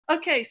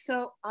Okay,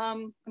 so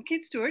I'm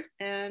Kate Stewart,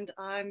 and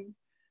I'm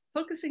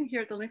focusing here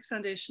at the Linux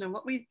Foundation on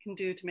what we can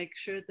do to make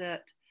sure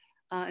that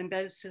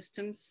embedded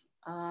systems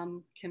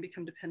can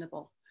become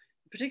dependable.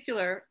 In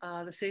particular,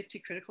 the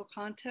safety critical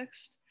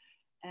context,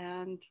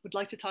 and would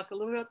like to talk a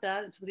little bit about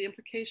that and some of the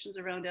implications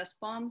around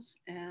SBOMs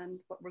and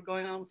what we're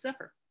going on with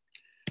Zephyr.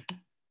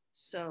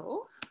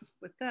 So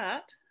with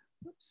that,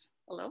 oops,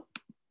 hello,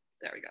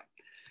 there we go.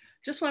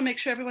 Just want to make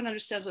sure everyone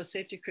understands what a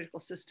safety critical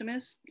system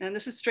is. And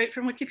this is straight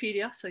from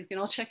Wikipedia, so you can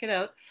all check it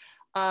out.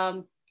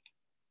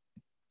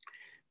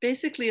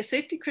 Basically, a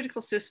safety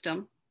critical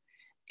system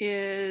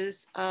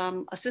is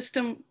a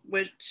system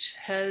which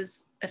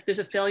has, if there's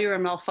a failure or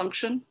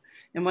malfunction,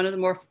 and one of the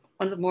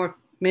more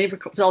may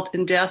result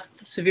in death,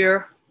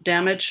 severe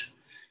damage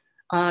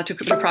to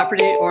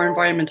property or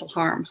environmental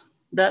harm.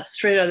 That's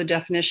straight out of the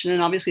definition.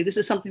 And obviously, this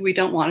is something we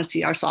don't want to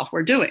see our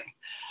software doing.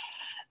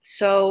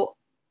 So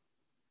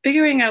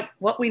figuring out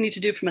what we need to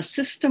do from a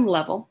system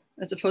level,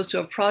 as opposed to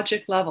a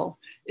project level,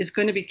 is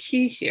going to be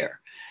key here.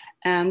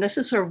 And this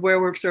is sort of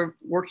where we're sort of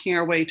working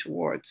our way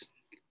towards.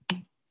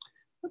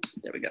 Oops,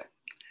 there we go.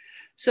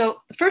 So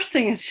the first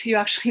thing is you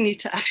actually need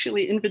to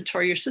actually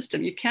inventory your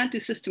system. You can't do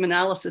system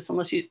analysis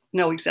unless you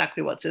know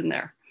exactly what's in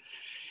there.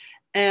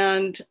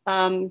 And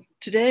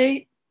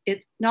today,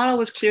 it's not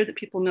always clear that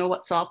people know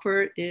what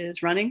software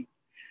is running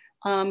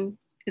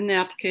in the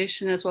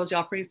application, as well as the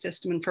operating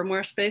system and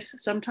firmware space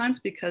sometimes,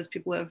 because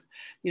people have,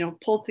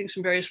 pulled things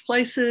from various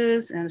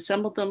places and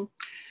assembled them.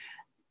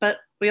 But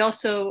we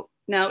also,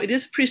 now it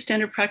is a pretty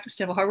standard practice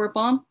to have a hardware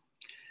BOM.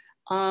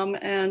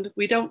 And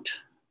we don't,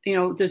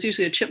 there's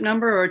usually a chip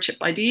number or a chip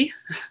ID.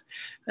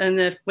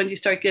 And when you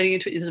start getting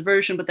into it, there's a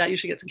version, but that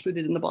usually gets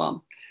included in the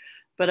BOM.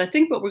 But I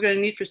think what we're going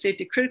to need for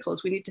safety critical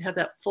is we need to have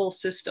that full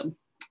system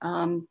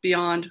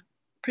beyond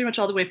pretty much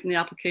all the way from the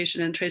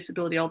application and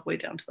traceability all the way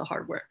down to the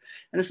hardware.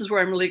 And this is where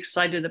I'm really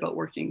excited about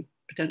working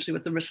potentially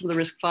with some of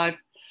the RISC-V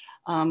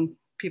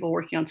people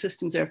working on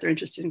systems there if they're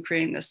interested in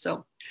creating this.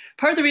 So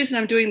part of the reason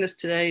I'm doing this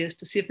today is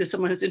to see if there's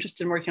someone who's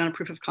interested in working on a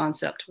proof of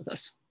concept with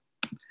us.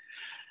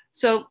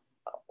 So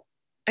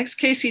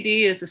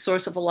XKCD is the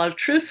source of a lot of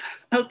truth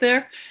out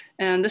there.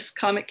 And this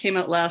comic came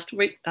out last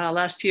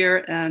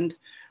year, and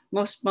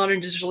most modern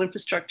digital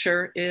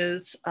infrastructure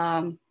is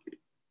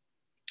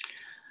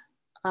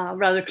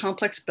rather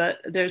complex, but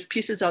there's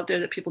pieces out there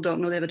that people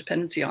don't know they have a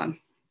dependency on.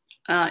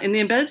 In the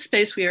embedded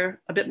space, we are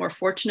a bit more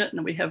fortunate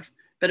and we have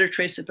better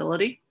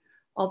traceability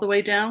all the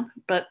way down,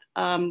 but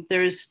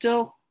there is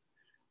still,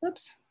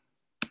 oops,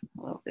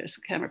 hello, there's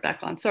the camera back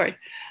on, sorry.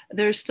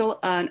 There's still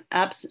an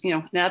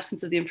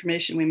absence of the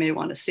information we may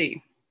want to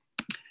see.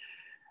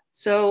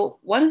 So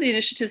one of the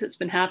initiatives that's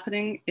been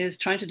happening is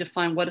trying to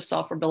define what a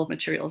software bill of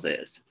materials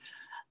is.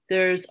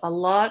 There's a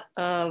lot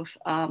of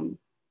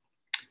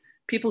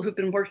people who've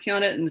been working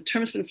on it, and the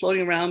term's been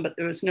floating around, but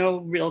there was no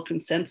real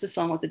consensus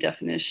on what the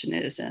definition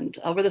is. And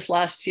over this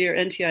last year,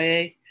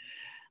 NTIA,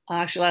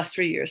 actually last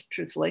 3 years,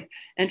 truthfully,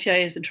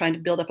 NTIA has been trying to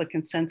build up a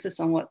consensus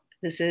on what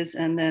this is.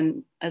 And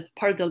then as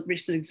part of the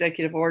recent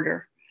executive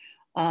order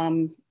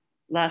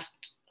last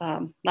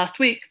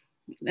week,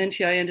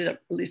 NTIA ended up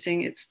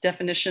releasing its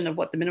definition of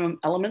what the minimum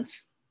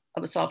elements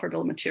of a software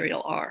bill of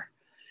material are.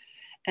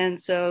 And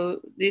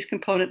so these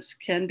components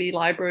can be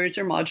libraries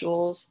or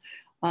modules.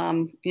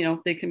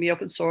 They can be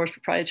open source,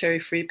 proprietary,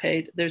 free,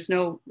 paid. There's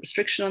no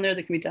restriction on there.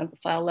 They can be done at the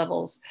file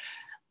levels.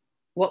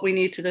 What we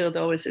need to do,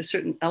 though, is there's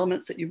certain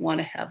elements that you want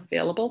to have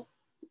available,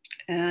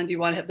 and you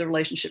want to have the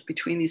relationship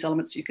between these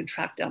elements so you can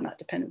track down that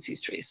dependencies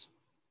trees.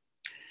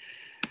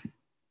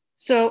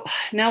 So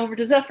now over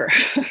to Zephyr,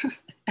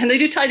 and they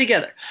do tie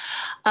together.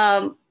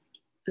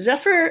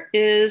 Zephyr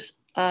is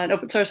an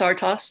open source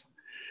RTOS,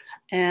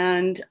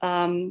 and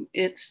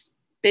it's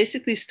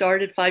basically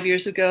started 5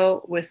 years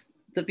ago with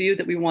the view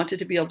that we wanted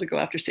to be able to go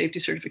after safety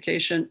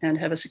certification and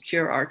have a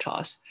secure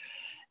RTOS.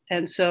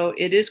 And so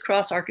it is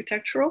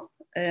cross-architectural,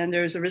 and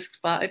there's a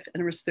RISC-V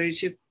and a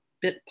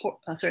RISC-32-bit,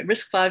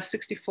 RISC-V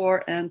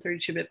 64 and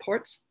 32-bit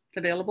ports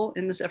available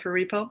in the Zephyr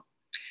repo.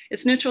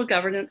 It's neutral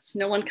governance.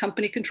 No one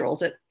company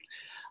controls it.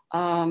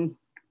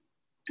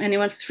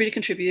 Anyone's free to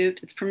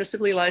contribute. It's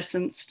permissively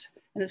licensed,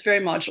 and it's very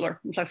modular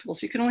and flexible.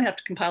 So you can only have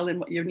to compile in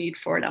what you need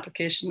for an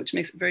application, which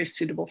makes it very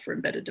suitable for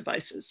embedded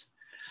devices.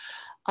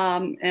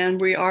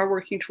 And we are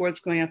working towards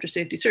going after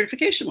safety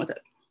certification with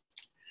it.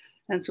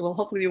 And so we'll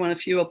hopefully be one of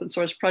the few open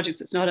source projects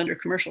that's not under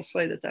commercial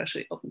sway that's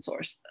actually open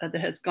source, that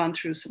has gone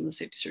through some of the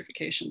safety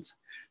certifications.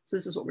 So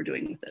this is what we're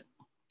doing with it.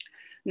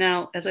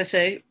 Now, as I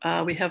say,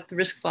 we have the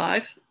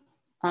RISC-V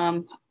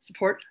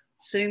support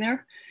sitting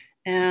there.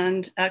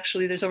 And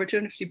actually there's over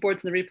 250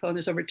 boards in the repo, and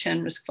there's over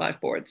 10 RISC-V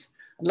boards.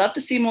 I'd love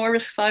to see more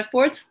RISC-V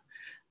boards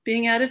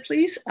being added,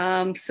 please.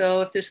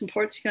 So if there's some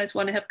ports you guys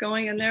want to have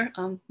going in there,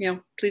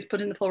 please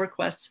put in the pull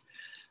requests.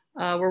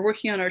 We're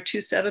working on our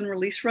 2.7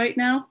 release right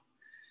now,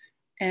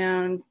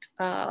 and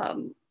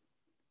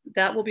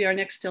that will be our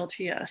next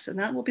LTS, and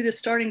that will be the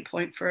starting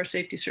point for our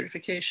safety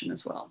certification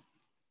as well.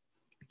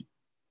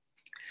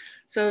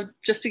 So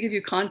just to give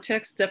you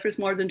context, Zephyr is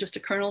more than just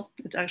a kernel.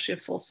 It's actually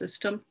a full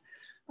system.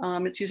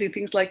 It's using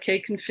things like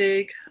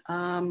kconfig,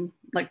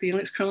 like the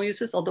Unix kernel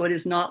uses, although it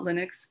is not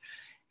Linux.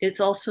 It's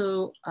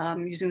also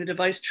using the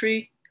device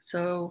tree.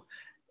 So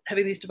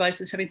having these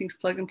devices, having things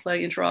plug and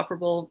play,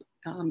 interoperable,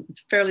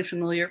 it's fairly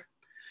familiar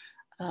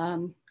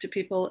to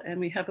people. And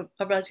we have,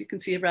 as you can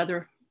see, a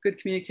rather good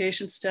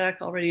communication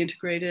stack already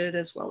integrated,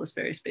 as well as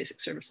various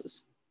basic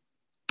services.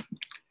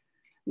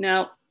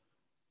 Now,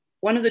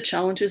 one of the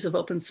challenges of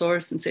open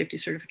source and safety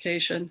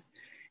certification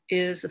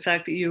is the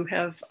fact that you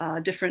have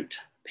different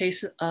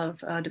pace of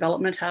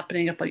development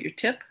happening up at your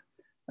tip,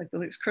 like the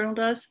Linux kernel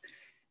does.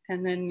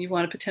 And then you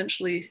want to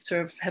potentially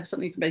sort of have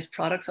something you can base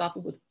products off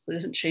of that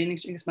isn't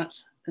changing as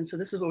much. And so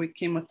this is where we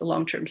came with the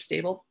long-term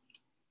stable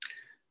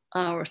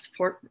or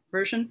support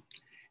version.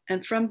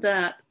 And from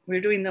that,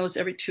 we're doing those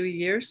every 2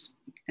 years.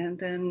 And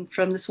then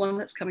from this one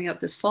that's coming up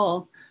this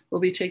fall,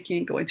 we'll be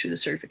going through the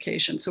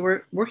certification. So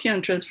we're working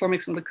on transforming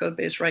some of the code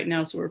base right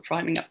now. So we're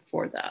priming up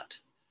for that.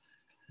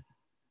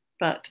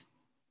 But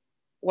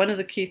one of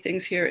the key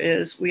things here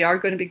is we are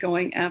going to be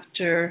going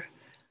after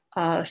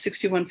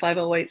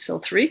 61508 SIL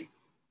 3.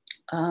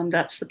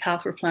 That's the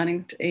path we're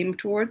planning to aim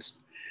towards.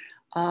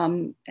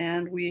 And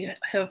we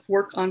have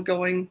work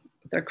ongoing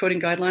with our coding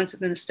guidelines have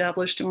been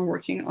established, and we're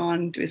working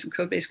on doing some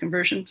code-based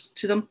conversions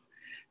to them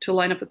to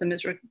align up with the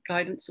MISRA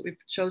guidance that we've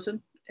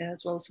chosen,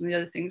 as well as some of the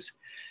other things.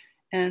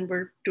 And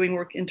we're doing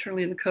work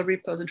internally in the code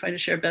repos and trying to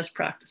share best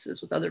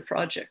practices with other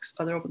projects,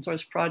 other open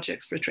source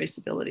projects for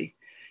traceability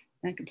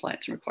and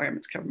compliance and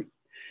requirements government.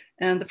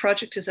 And the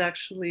project is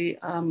actually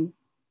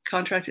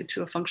contracted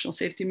to a functional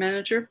safety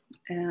manager,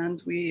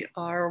 and we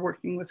are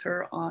working with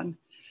her on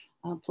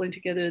pulling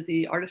together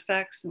the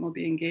artifacts, and we'll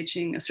be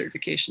engaging a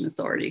certification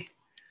authority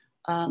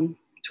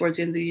towards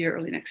the end of the year,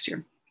 early next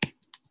year.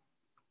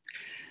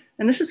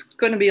 And this is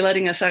going to be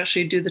letting us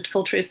actually do the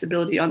full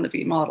traceability on the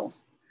V model.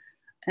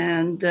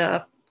 And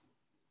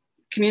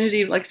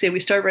community, like I say, we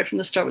started right from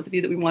the start with the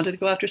view that we wanted to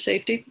go after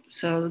safety.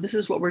 So this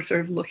is what we're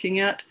sort of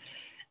looking at.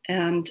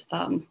 And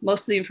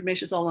most of the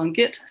information is all on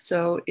Git,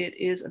 so it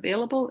is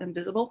available and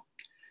visible.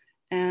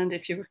 And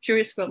if you're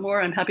curious about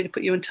more, I'm happy to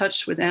put you in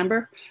touch with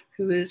Amber,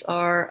 who is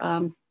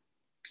our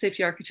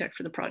safety architect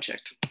for the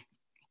project.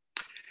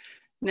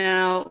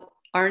 Now,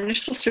 our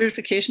initial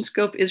certification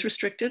scope is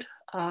restricted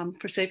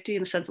for safety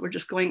in the sense that we're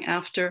just going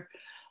after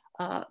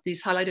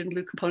these highlighted in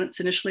blue components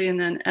initially. And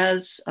then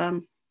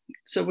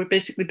so we're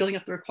basically building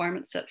up the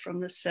requirement set from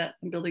this set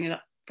and building it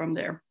up from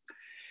there.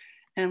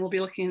 And we'll be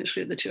looking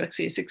initially at the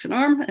 2x86 and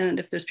ARM. And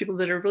if there's people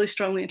that are really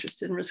strongly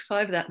interested in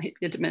RISC-V, that may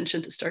be a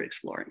dimension to start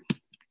exploring.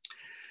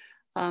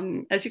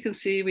 As you can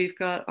see, we've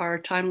got our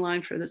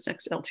timeline for this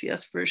next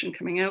LTS version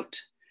coming out.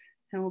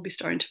 And we'll be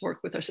starting to work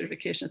with our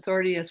certification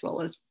authority, as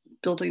well as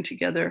building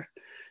together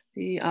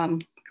the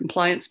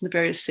compliance and the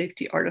various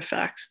safety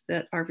artifacts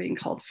that are being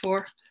called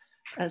for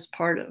as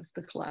part of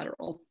the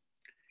collateral.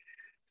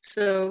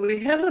 So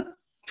we have a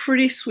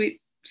pretty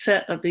sweet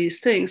set of these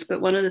things, but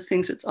one of the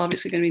things that's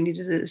obviously going to be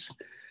needed is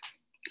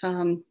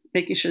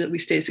making sure that we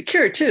stay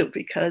secure too,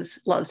 because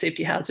a lot of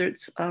safety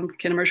hazards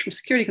can emerge from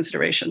security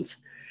considerations.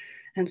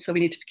 And so we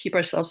need to keep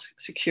ourselves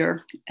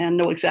secure and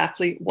know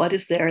exactly what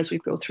is there as we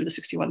go through the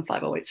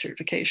 61508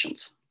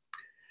 certifications.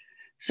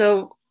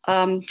 So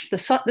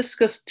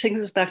this takes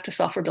us back to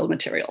software bill of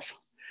materials.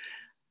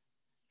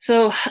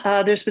 So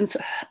there's been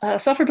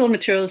software bill of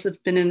materials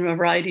have been in a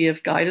variety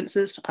of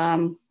guidances.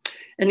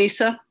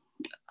 ANISA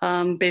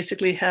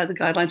basically had the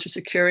guidelines for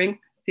securing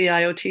the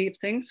IoT of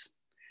things.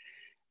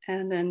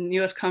 And then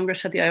US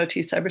Congress had the IoT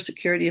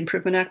Cybersecurity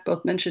Improvement Act,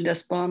 both mentioned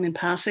SBOM in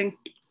passing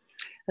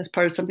as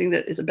part of something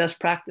that is a best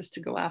practice to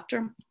go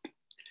after.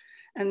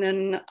 And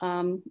then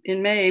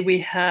in May, we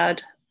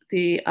had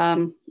the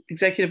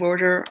executive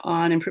order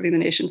on improving the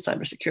nation's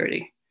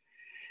cybersecurity.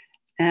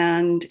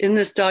 And in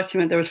this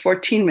document, there was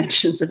 14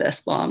 mentions of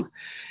SBOM.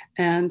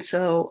 And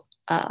so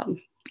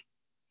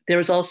there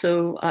was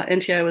also,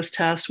 NTI was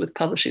tasked with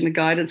publishing the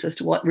guidance as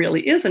to what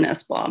really is an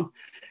SBOM.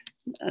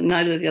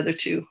 Neither of the other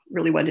two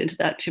really went into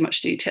that too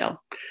much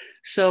detail.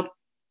 So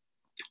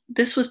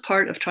this was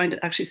part of trying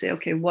to actually say,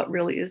 okay, what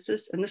really is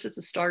this? And this is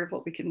the start of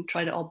what we can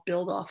try to all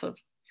build off of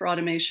for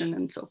automation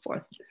and so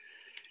forth.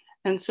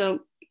 And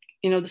so,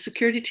 the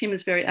security team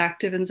is very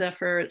active in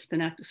Zephyr. It's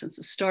been active since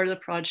the start of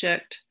the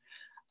project.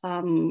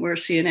 We're a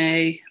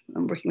CNA,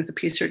 I'm working with the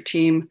PCERT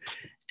team,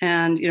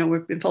 and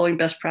we've been following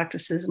best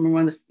practices, and we're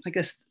one of the, I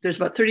guess there's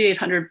about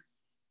 3,800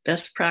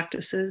 best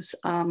practices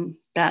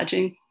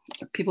badging.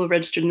 People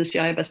registered in the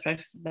CI best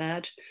practices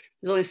badge.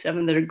 There's only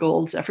 7 that are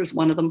gold. Zephyr's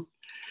one of them.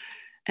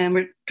 And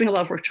we're doing a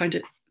lot of work trying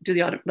to do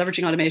the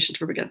leveraging automation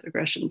to prevent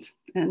aggressions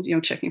and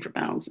checking for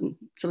bounds and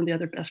some of the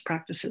other best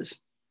practices.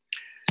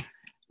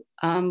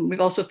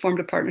 We've also formed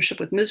a partnership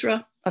with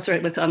MISRA,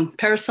 with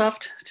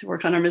Parasoft to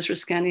work on our MISRA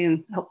scanning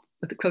and help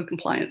with the code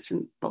compliance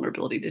and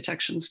vulnerability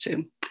detections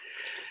too.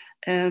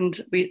 And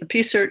the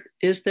PCERT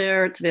is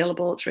there, it's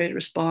available, it's ready to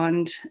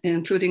respond,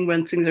 including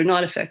when things are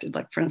not affected.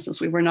 Like for instance,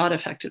 we were not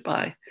affected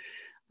by,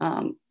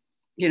 FNet,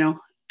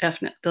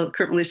 the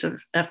current release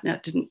of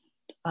FNet didn't,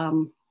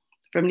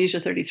 from Amnesia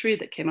 33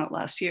 that came out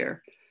last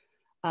year,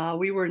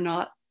 we were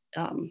not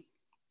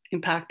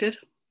impacted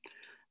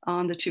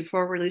on the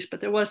 2.4 release,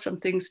 but there was some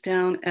things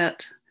down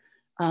at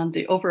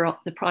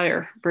the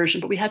prior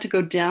version, but we had to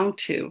go down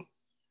to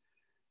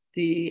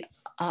the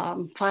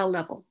file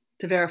level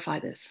to verify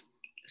this.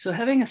 So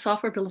having a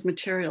software bill of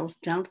materials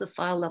down to the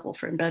file level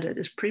for embedded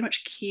is pretty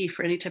much key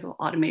for any type of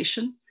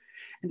automation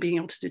and being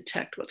able to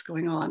detect what's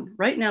going on.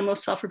 Right now,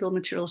 most software bill of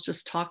materials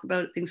just talk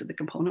about things at the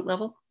component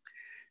level,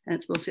 and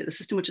it's mostly at the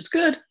system, which is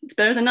good. It's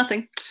better than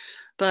nothing.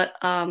 But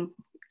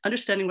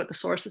understanding what the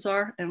sources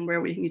are and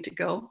where we need to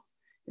go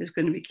is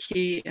going to be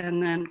key.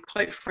 And then,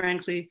 quite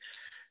frankly,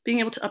 being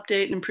able to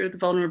update and improve the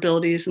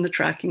vulnerabilities and the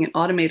tracking and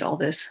automate all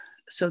this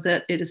so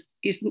that it is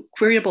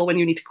queryable when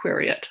you need to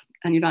query it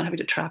and you're not having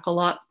to track a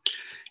lot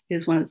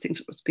is one of the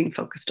things that's being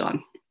focused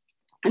on.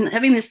 And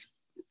having this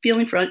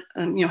feeling for,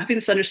 having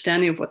this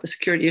understanding of what the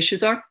security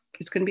issues are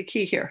is going to be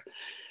key here,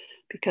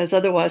 because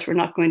otherwise we're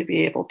not going to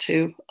be able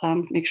to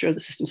make sure the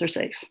systems are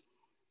safe.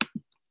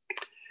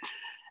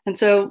 And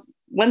so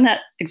when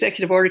that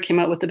executive order came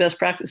out with the best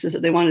practices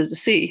that they wanted to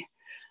see,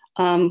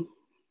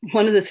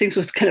 one of the things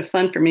that was kind of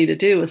fun for me to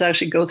do was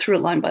actually go through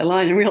it line by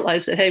line and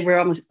realize that, hey,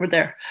 we're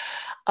there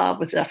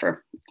with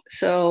Zephyr.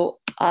 So,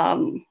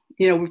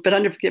 we've been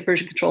under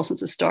version control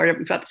since the start.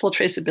 We've got the full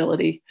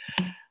traceability.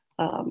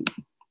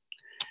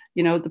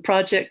 The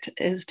project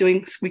is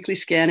doing weekly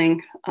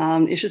scanning.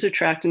 Issues are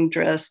tracked and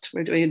addressed.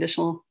 We're doing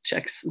additional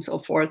checks and so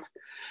forth,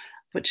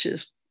 which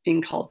is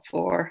being called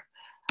for.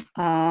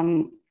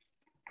 And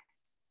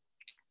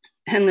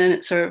then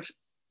it's sort of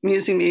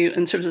amusing me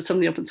in terms of some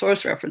of the open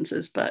source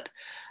references, but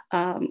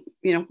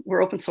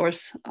we're open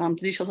source. The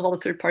details of all the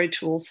third-party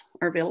tools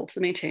are available to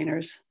the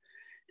maintainers,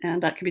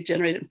 and that can be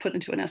generated and put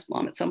into an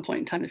SBOM at some point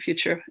in time in the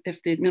future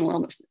if the minimal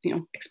elements,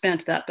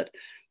 expand to that. But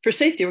for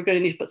safety, we're going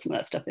to need to put some of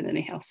that stuff in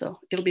anyhow, so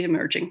it'll be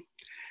emerging.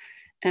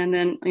 And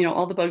then,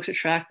 all the bugs are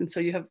tracked, and so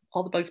you have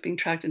all the bugs being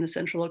tracked in a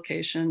central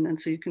location, and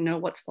so you can know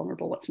what's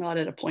vulnerable, what's not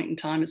at a point in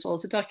time, as well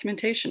as the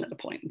documentation at a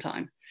point in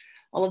time.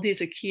 All of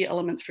these are key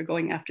elements for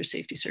going after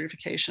safety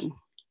certification.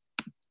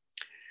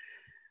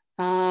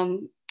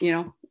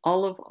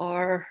 All of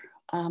our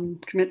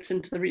commits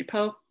into the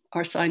repo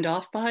are signed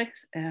off by,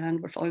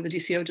 and we're following the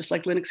DCO just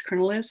like Linux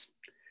kernel is.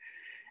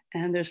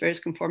 And there's various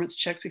conformance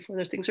checks before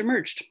their things are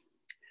merged.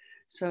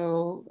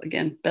 So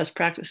again, best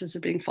practices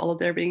are being followed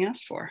there, being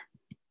asked for.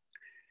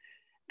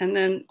 And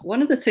then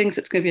one of the things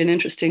that's going to be an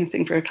interesting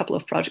thing for a couple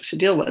of projects to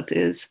deal with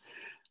is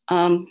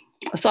a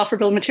software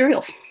bill of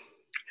materials.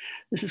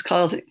 This is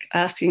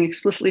asking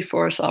explicitly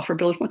for a software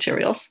bill of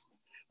materials,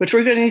 which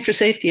we're going to need for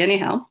safety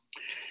anyhow.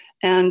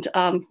 And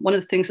one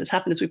of the things that's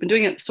happened is we've been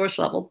doing it at the source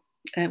level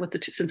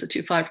since the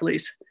 2.5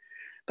 release.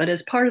 But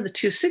as part of the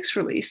 2.6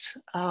 release,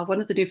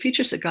 one of the new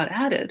features that got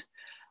added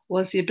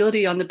was the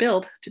ability on the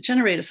build to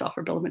generate a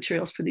software bill of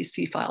materials for these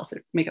C files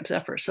that make up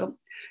Zephyr. So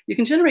you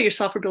can generate your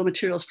software bill of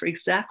materials for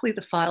exactly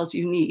the files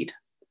you need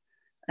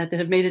that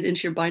have made it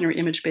into your binary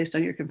image based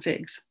on your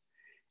configs.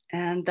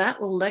 And that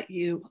will let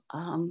you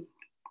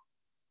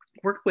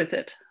work with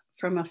it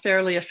from a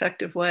fairly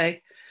effective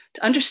way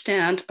to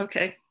understand,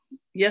 okay,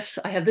 yes,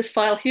 I have this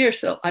file here,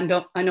 so I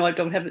know I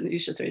don't have an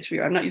issue 33,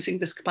 or I'm not using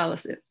this file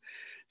as it.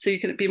 So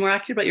you can be more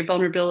accurate about your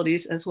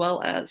vulnerabilities, as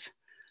well as,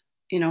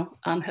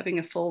 having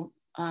a full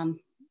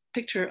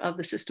picture of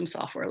the system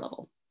software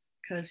level,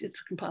 because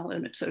it's a compiled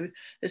image. So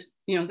it's,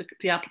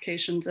 the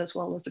applications as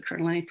well as the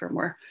kernel any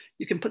firmware,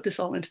 you can put this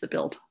all into the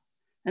build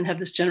and have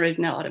this generated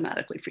now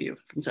automatically for you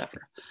from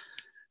Zephyr.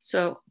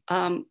 So,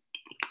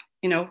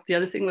 the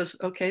other thing was,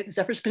 okay,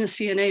 Zephyr's been a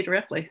CNA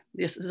directly.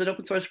 This is an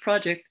open source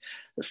project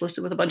that's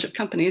listed with a bunch of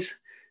companies.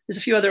 There's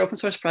a few other open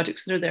source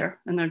projects that are there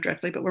and they're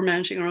directly, but we're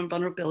managing our own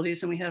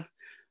vulnerabilities, and we have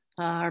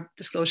our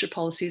disclosure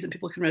policies, and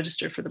people can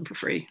register for them for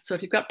free. So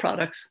if you've got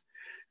products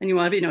and you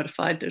want to be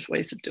notified, there's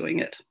ways of doing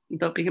it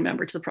without being a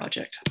member to the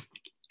project.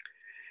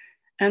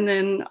 And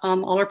then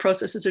all our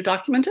processes are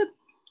documented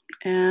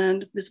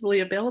and visibly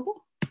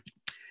available.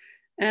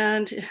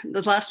 And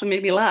the last one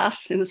made me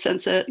laugh in the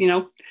sense that,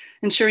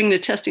 ensuring the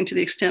testing to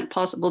the extent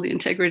possible, the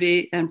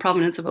integrity and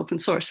provenance of open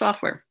source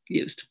software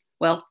used.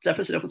 Well,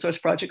 Zephyr's an open source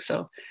project,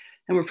 and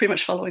we're pretty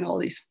much following all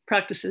these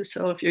practices.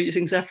 So if you're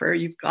using Zephyr,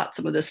 you've got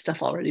some of this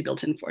stuff already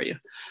built in for you.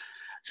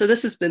 So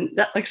this has been,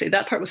 like I say,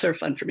 that part was sort of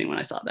fun for me when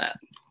I saw that.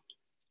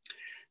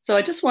 So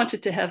I just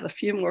wanted to have a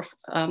few more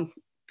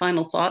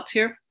final thoughts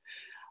here.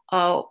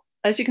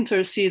 As you can sort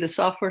of see, the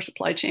software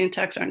supply chain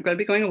attacks aren't going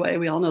to be going away.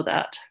 We all know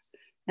that.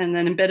 And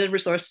then embedded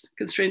resource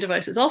constrained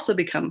devices also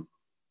become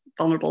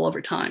vulnerable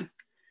over time.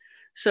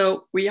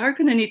 So we are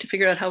going to need to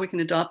figure out how we can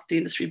adopt the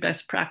industry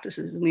best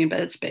practices in the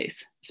embedded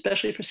space,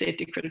 especially for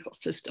safety critical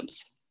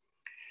systems,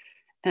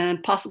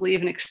 and possibly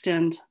even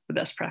extend the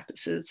best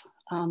practices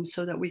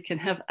so that we can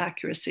have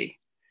accuracy,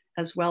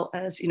 as well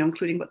as,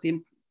 including what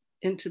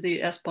into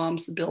the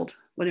SBOMs to build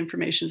what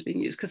information is being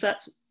used, because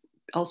that's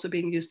also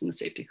being used in the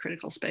safety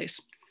critical space.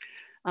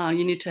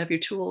 You need to have your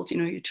tools,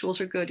 your tools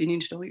are good. You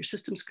need to know your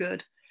system's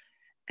good.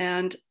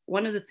 And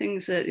one of the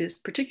things that is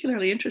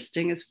particularly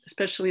interesting, is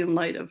especially in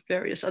light of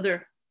various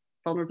other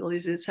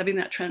vulnerabilities, is having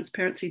that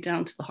transparency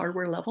down to the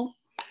hardware level.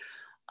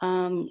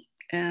 And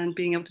and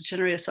being able to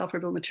generate a software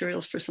bill of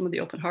materials for some of the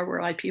open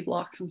hardware IP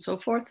blocks and so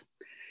forth,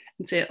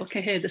 and say,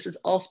 okay, hey, this is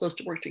all supposed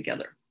to work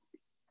together.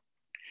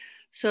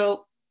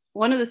 So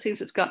one of the things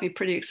that's got me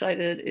pretty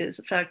excited is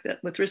the fact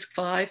that with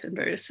RISC-V and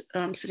various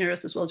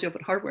scenarios, as well as the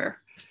open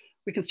hardware,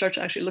 we can start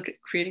to actually look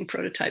at creating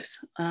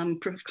prototypes,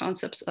 proof of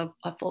concepts of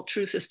a full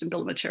true system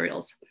bill of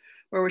materials,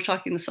 where we're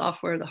talking the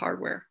software, the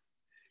hardware,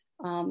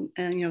 and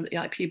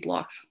the IP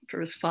blocks for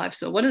RISC-V.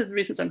 So one of the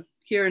reasons I'm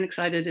here and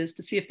excited is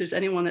to see if there's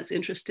anyone that's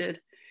interested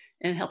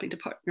in helping to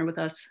partner with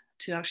us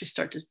to actually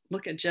start to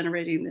look at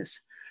generating this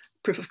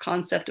proof of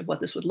concept of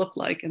what this would look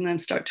like, and then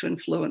start to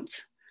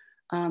influence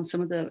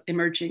some of the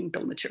emerging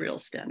bill of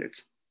materials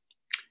standards.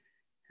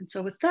 And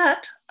so with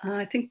that,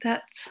 I think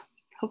that's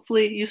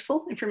hopefully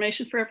useful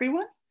information for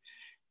everyone,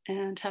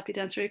 and happy to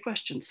answer any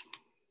questions.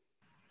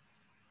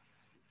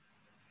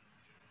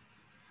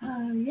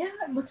 Yeah,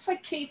 it looks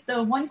like, Kate,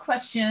 the one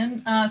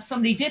question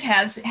somebody did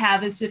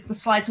have is if the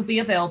slides will be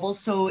available.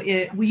 So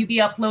will you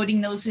be uploading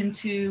those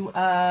into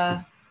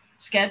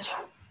Sketch?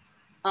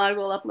 I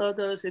will upload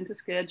those into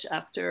Sketch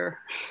after.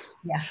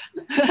 Yeah.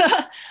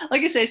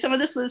 Like I say, some of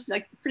this was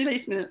like pretty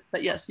last minute,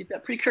 but yes, you've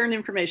got pretty current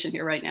information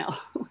here right now.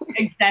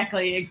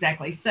 Exactly,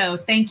 exactly. So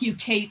thank you,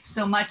 Kate,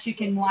 so much. You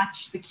can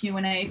watch the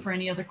Q&A for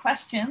any other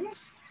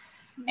questions.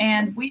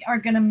 And we are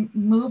going to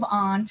move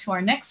on to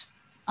our next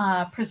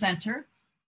presenter.